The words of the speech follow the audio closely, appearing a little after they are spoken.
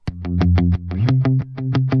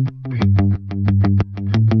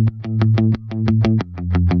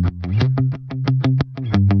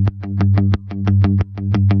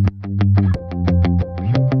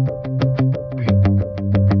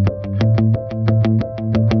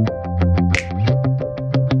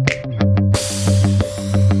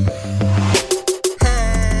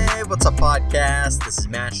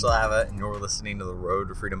Schlava, and you're listening to the Road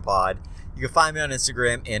to Freedom Pod. You can find me on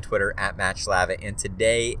Instagram and Twitter at Matt Schlava, and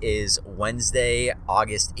today is Wednesday,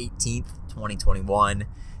 August 18th, 2021.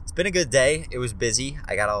 It's been a good day. It was busy.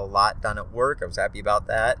 I got a lot done at work. I was happy about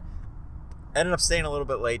that. Ended up staying a little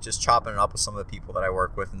bit late, just chopping it up with some of the people that I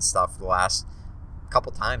work with and stuff for the last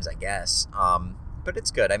couple times, I guess. But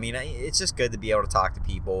it's good. I mean, it's just good to be able to talk to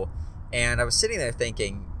people. And I was sitting there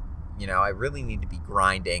thinking, I really need to be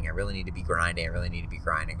grinding. I really need to be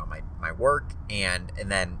grinding on my work and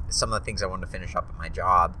then some of the things I wanted to finish up at my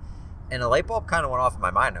job. And a light bulb kind of went off in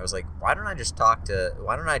my mind. I was like, why don't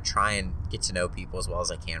I try and get to know people as well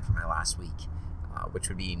as I can for my last week, which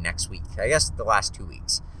would be next week. I guess the last 2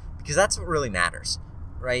 weeks, because that's what really matters,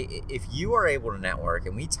 right? If you are able to network,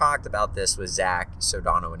 and we talked about this with Zach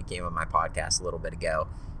Sodano when he came on my podcast a little bit ago,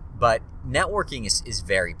 but networking is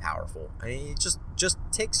very powerful. I mean, just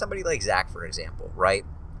take somebody like Zach, for example, right?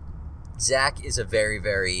 Zach is a very,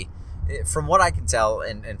 very, from what I can tell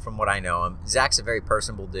and from what I know him, Zach's a very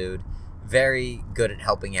personable dude, very good at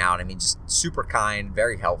helping out. I mean, just super kind,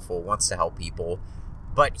 very helpful, wants to help people.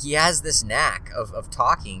 But he has this knack of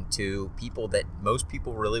talking to people that most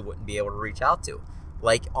people really wouldn't be able to reach out to,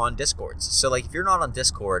 like on Discords. So like if you're not on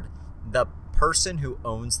Discord, the person who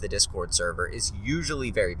owns the Discord server is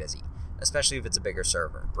usually very busy, especially if it's a bigger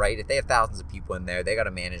server, right? If they have thousands of people in there, they got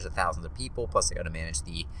to manage the thousands of people, plus they got to manage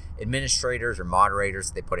the administrators or moderators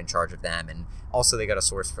that they put in charge of them, and also they got to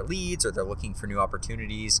source for leads, or they're looking for new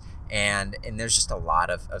opportunities, and there's just a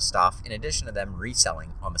lot of stuff in addition to them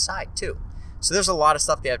reselling on the side too. So there's a lot of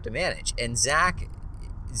stuff they have to manage, and Zach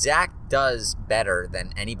does better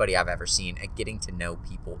than anybody I've ever seen at getting to know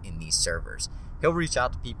people in these servers. He'll reach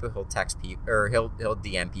out to people, he'll text people, or he'll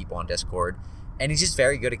DM people on Discord, and he's just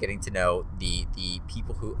very good at getting to know the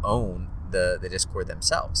people who own the Discord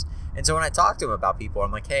themselves. And so when I talk to him about people,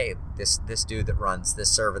 I'm like, hey, this dude that runs this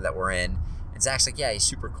server that we're in, and Zach's like, yeah, he's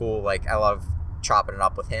super cool. Like, I love chopping it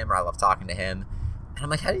up with him, or I love talking to him. And I'm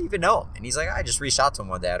like, how do you even know him? And he's like, I just reached out to him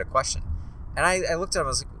one day, I had a question. And I looked at him, I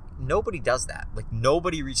was like, nobody does that. Like,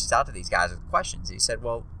 nobody reaches out to these guys with questions. And he said,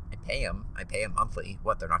 well, I pay him monthly.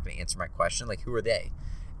 What, they're not going to answer my question? Like, who are they?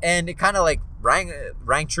 And it kind of like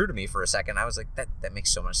rang true to me for a second. I was like, that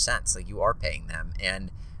makes so much sense. Like, you are paying them.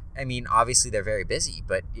 And I mean, obviously they're very busy,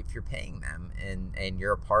 but if you're paying them and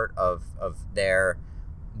you're a part of their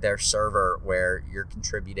server where you're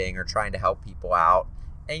contributing or trying to help people out,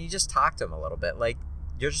 and you just talk to them a little bit, like,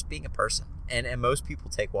 you're just being a person. And most people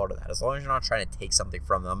take well to that. As long as you're not trying to take something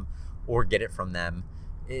from them or get it from them,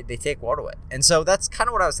 they take well to it. And so that's kind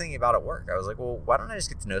of what I was thinking about at work. I was like, well, why don't I just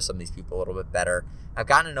get to know some of these people a little bit better? I've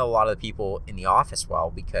gotten to know a lot of the people in the office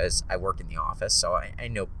well because I work in the office, so I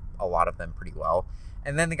know a lot of them pretty well.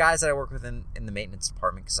 And then the guys that I work with in the maintenance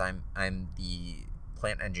department, because I'm the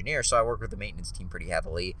plant engineer, so I work with the maintenance team pretty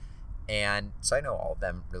heavily. And so I know all of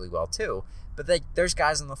them really well too. But there's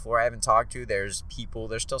guys on the floor I haven't talked to. There's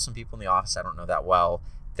still some people in the office I don't know that well.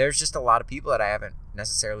 There's just a lot of people that I haven't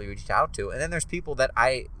necessarily reached out to. And then there's people that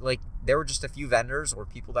there were just a few vendors or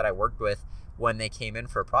people that I worked with when they came in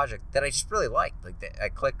for a project that I just really liked. Like, I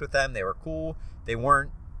clicked with them. They were cool. They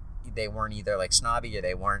weren't either like snobby, or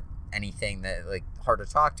they weren't anything that like hard to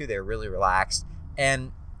talk to. They were really relaxed.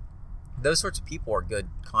 And those sorts of people are good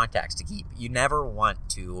contacts to keep. You never want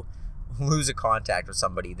to lose a contact with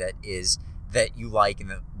somebody that you like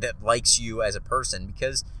and that likes you as a person,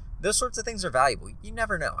 because those sorts of things are valuable. You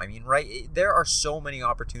never know. I mean, right? There are so many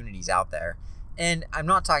opportunities out there, and I'm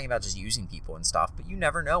not talking about just using people and stuff, but you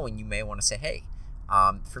never know when you may want to say, hey,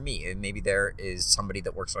 for me, maybe there is somebody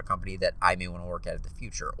that works at a company that I may want to work at in the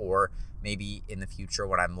future, or maybe in the future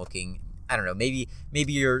when I'm looking, I don't know, maybe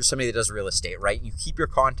you're somebody that does real estate, right? You keep your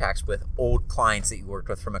contacts with old clients that you worked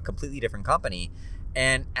with from a completely different company,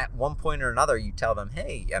 and at one point or another, you tell them,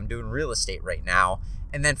 hey, I'm doing real estate right now.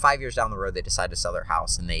 And then 5 years down the road, they decide to sell their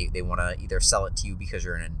house, and they want to either sell it to you because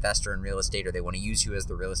you're an investor in real estate, or they want to use you as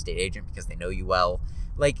the real estate agent because they know you well.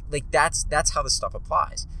 Like that's how this stuff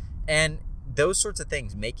applies. And those sorts of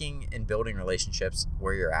things, making and building relationships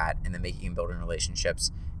where you're at, and then making and building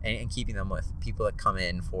relationships and keeping them with people that come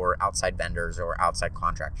in for outside vendors or outside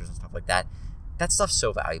contractors and stuff like that, that stuff's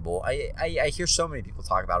so valuable. I hear so many people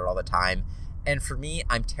talk about it all the time. And for me,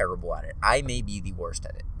 I'm terrible at it. I may be the worst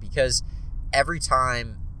at it, because every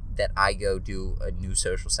time that I go do a new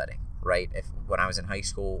social setting, right? When I was in high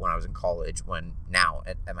school, when I was in college, now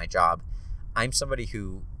at my job, I'm somebody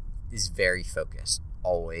who is very focused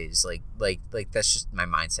always. Like that's just my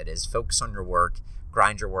mindset is focus on your work,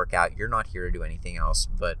 grind your work out. You're not here to do anything else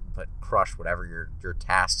but crush whatever your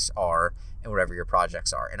tasks are and whatever your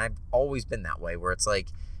projects are. And I've always been that way, where it's like,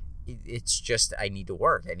 it's just I need to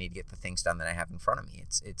work. I need to get the things done that I have in front of me.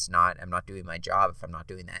 It's not I'm not doing my job if I'm not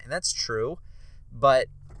doing that. And that's true. But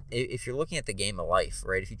if you're looking at the game of life,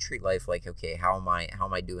 right? If you treat life like, okay, how am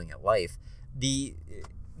I doing at life?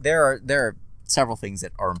 There are several things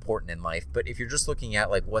that are important in life, but if you're just looking at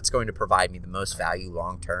like what's going to provide me the most value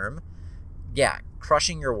long term, yeah,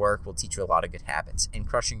 crushing your work will teach you a lot of good habits, and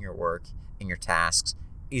crushing your work and your tasks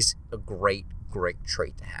is a great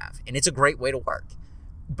trait to have, and it's a great way to work.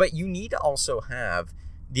 But you need to also have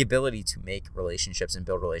the ability to make relationships and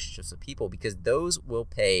build relationships with people, because those will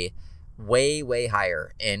pay way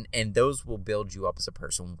higher, and those will build you up as a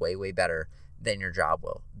person way better than your job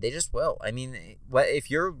will. They just will. I mean,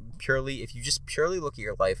 if you just purely look at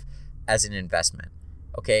your life as an investment,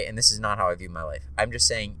 okay, and this is not how I view my life. I'm just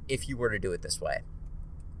saying, if you were to do it this way,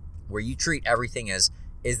 where you treat everything as,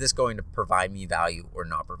 is this going to provide me value or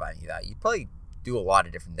not provide me value? You probably do a lot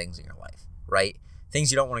of different things in your life, right?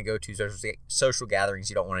 Things you don't want to go to, social gatherings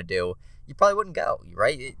you don't want to do, you probably wouldn't go,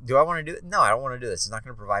 right? Do I want to do it? No, I don't want to do this. It's not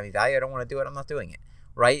going to provide me value. I don't want to do it. I'm not doing it,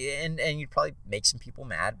 right? And you'd probably make some people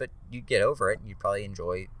mad, but you'd get over it, and you'd probably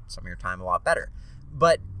enjoy some of your time a lot better.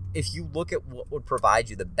 But if you look at what would provide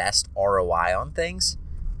you the best ROI on things,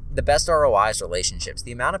 the best ROI is relationships.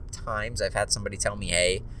 The amount of times I've had somebody tell me,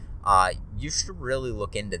 hey, you should really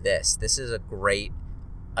look into this. This is a great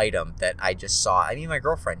item that I just saw. I mean, my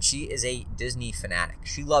girlfriend, she is a Disney fanatic.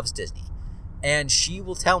 She loves Disney. And she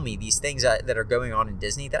will tell me these things that are going on in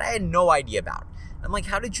Disney that I had no idea about. I'm like,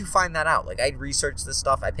 how did you find that out? Like, I research this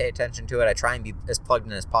stuff. I pay attention to it. I try and be as plugged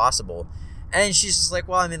in as possible. And she's just like,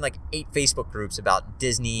 well, I'm in like 8 Facebook groups about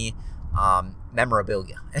Disney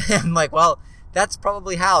memorabilia. And I'm like, well, that's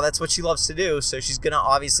probably that's what she loves to do. So she's going to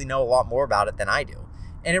obviously know a lot more about it than I do.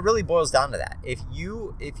 And it really boils down to that. If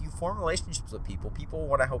you form relationships with people, people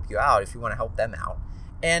want to help you out if you want to help them out.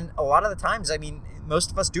 And a lot of the times, I mean,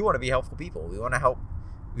 most of us do want to be helpful people. We want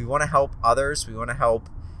to help others. We want to help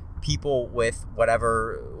people with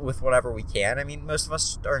whatever we can. I mean, most of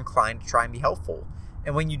us are inclined to try and be helpful.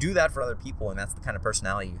 And when you do that for other people, and that's the kind of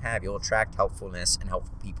personality you have, you'll attract helpfulness and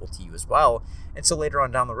helpful people to you as well. And so later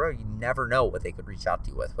on down the road, you never know what they could reach out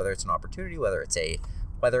to you with, whether it's an opportunity, whether it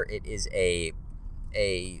is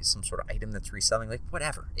some sort of item that's reselling, like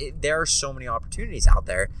whatever. There are so many opportunities out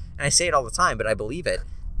there, and I say it all the time, but I believe it.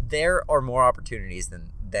 There are more opportunities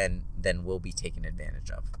than will be taken advantage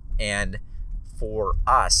of. And for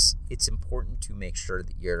us, it's important to make sure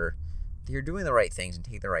that you're doing the right things and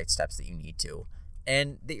taking the right steps that you need to,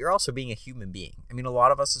 and that you're also being a human being. I mean, a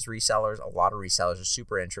lot of us as resellers, a lot of resellers are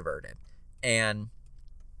super introverted, and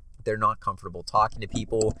they're not comfortable talking to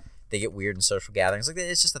people. They get weird in social gatherings. Like,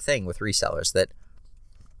 it's just a thing with resellers that,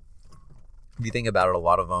 if you think about it, a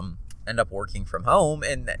lot of them end up working from home,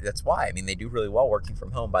 and that's why. I mean, they do really well working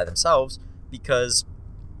from home by themselves, because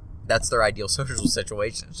that's their ideal social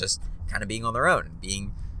situation. It's just kind of being on their own,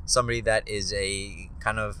 being somebody that is a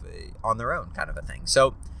kind of on their own kind of a thing.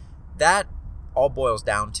 So that all boils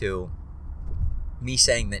down to me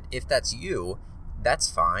saying that if that's you, that's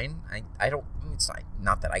fine. I don't, it's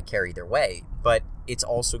not that I care either way, but it's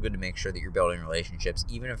also good to make sure that you're building relationships,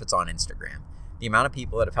 even if it's on Instagram. The amount of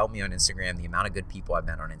people that have helped me on Instagram, the amount of good people I've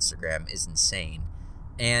met on Instagram is insane.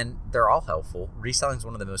 And they're all helpful. Reselling is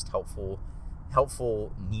one of the most helpful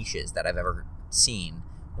niches that I've ever seen,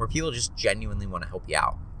 where people just genuinely want to help you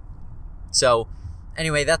out. So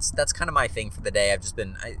anyway, that's kind of my thing for the day.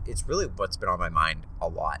 It's really what's been on my mind a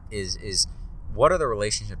lot is what are the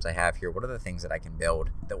relationships I have here? What are the things that I can build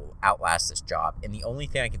that will outlast this job? And the only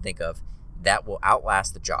thing I can think of that will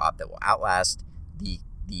outlast the job, that will outlast the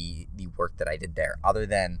work that I did there, other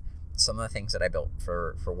than some of the things that I built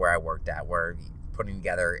for where I worked at, where putting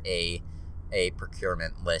together a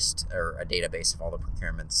procurement list or a database of all the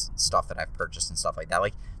procurements stuff that I've purchased and stuff like that.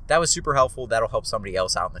 Like, that was super helpful. That'll help somebody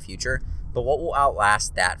else out in the future. But what will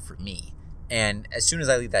outlast that for me? And as soon as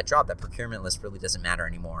I leave that job, that procurement list really doesn't matter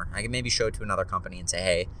anymore. I can maybe show it to another company and say,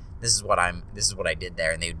 hey, this is what I did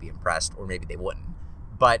there, and they would be impressed, or maybe they wouldn't.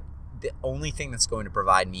 But the only thing that's going to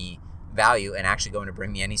provide me value and actually going to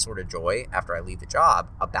bring me any sort of joy after I leave the job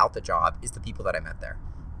about the job is the people that I met there.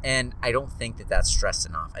 And I don't think that that's stressed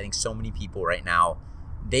enough. I think so many people right now,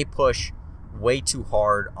 they push way too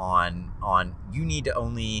hard on you need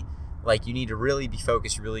to really be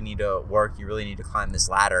focused, you really need to work, you really need to climb this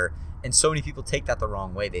ladder. And so many people take that the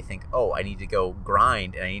wrong way. They think, oh, I need to go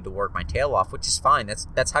grind and I need to work my tail off, which is fine.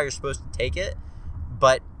 That's how you're supposed to take it.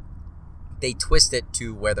 But they twist it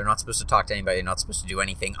to where they're not supposed to talk to anybody, they're not supposed to do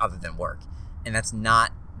anything other than work. And that's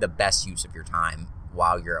not the best use of your time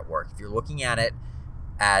while you're at work. If you're looking at it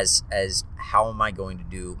as how am I going to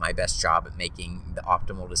do my best job at making the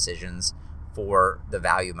optimal decisions for the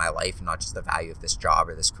value of my life and not just the value of this job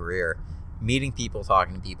or this career. Meeting people,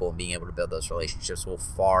 talking to people, and being able to build those relationships will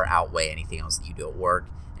far outweigh anything else that you do at work,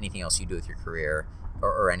 anything else you do with your career,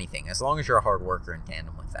 or anything, as long as you're a hard worker in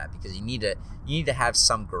tandem with that, because you need to have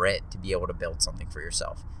some grit to be able to build something for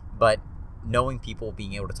yourself. But knowing people,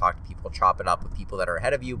 being able to talk to people, chop it up with people that are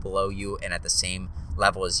ahead of you, below you, and at the same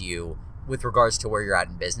level as you with regards to where you're at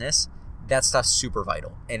in business, that stuff's super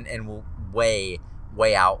vital and will way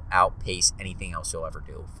outpace anything else you'll ever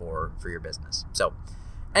do for your business. So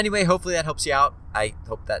anyway, hopefully that helps you out. I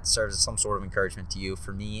hope that serves as some sort of encouragement to you.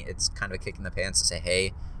 For me, it's kind of a kick in the pants to say,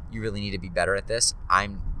 hey, you really need to be better at this.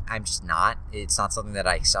 I'm just not. It's not something that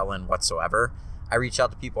I excel in whatsoever. I reach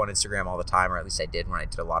out to people on Instagram all the time, or at least I did when I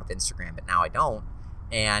did a lot of Instagram, but now I don't.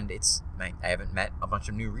 And I haven't met a bunch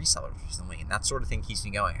of new resellers recently, and that sort of thing keeps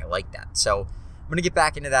me going. I like that. So I'm going to get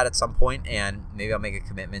back into that at some point, and maybe I'll make a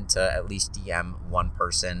commitment to at least DM one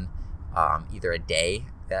person either a day.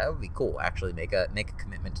 That would be cool, actually. Make a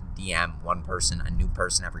commitment to DM one person, a new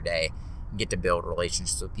person every day, and get to build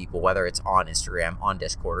relationships with people, whether it's on Instagram, on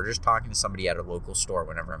Discord, or just talking to somebody at a local store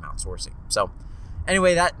whenever I'm outsourcing. So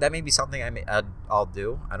anyway, that may be something I'll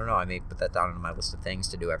do. I don't know. I may put that down on my list of things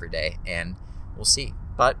to do every day, and we'll see.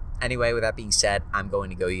 But anyway, with that being said, I'm going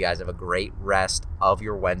to go. You guys have a great rest of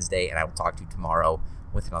your Wednesday, and I will talk to you tomorrow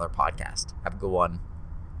with another podcast. Have a good one.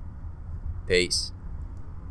 Peace.